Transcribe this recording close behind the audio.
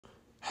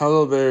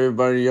Hello there,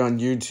 everybody on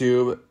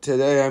YouTube.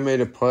 Today I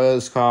made a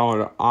playlist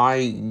called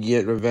I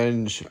Get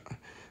Revenge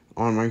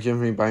on Mark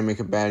Anthony by Make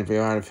a Bad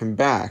Video Out of Him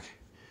Back.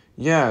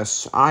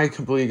 Yes, I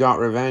completely got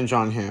revenge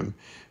on him,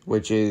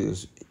 which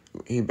is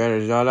he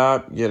better shut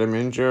up, get him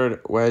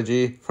injured,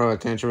 wedgie, throw a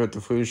tantrum at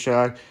the food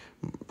shack,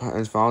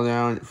 and fall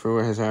down, through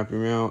his Happy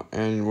Meal,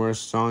 and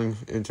worst song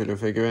into the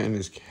figure and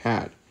his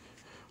cat.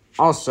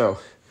 Also,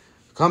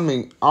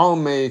 I'll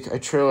make a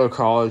trailer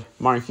called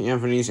Mark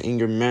Anthony's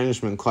Anger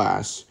Management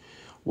Class.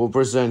 Will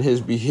present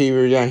his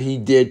behavior that he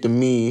did to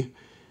me,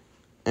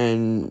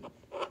 and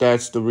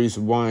that's the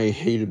reason why I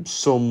hate him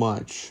so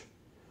much.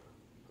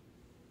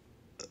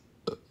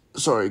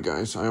 Sorry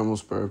guys, I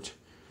almost burped.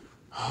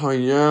 Oh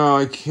yeah,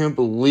 I can't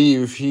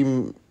believe he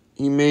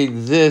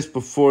made this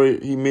before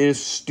he made it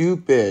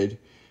stupid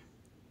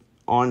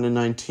on the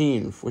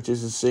 19th, which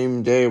is the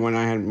same day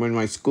when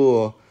my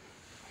school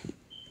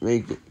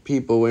make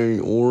people wearing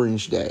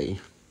Orange Day.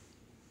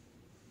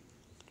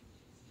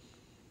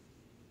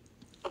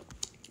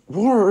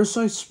 Worse,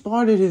 I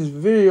spotted his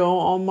video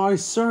on my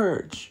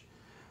search.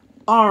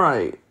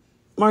 Alright,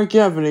 Mark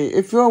Anthony,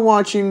 if you're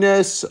watching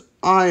this,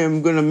 I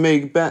am gonna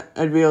make bad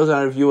videos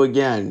out of you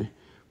again.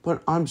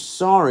 But I'm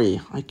sorry,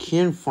 I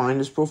can't find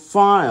his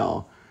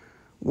profile.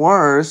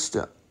 Worst,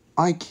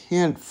 I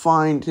can't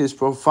find his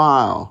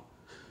profile.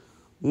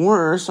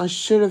 Worse, I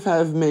should have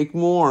had him make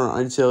more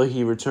until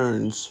he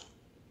returns.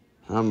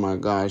 Oh my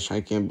gosh,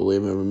 I can't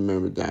believe I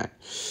remembered that.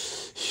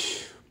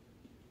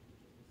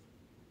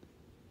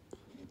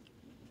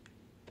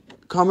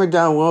 Comment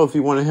down below if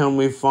you want to help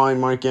me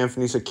find Mark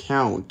Anthony's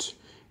account,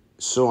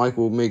 so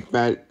I'll make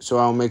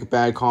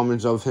bad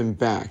comments of him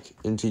back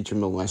and teach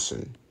him a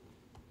lesson.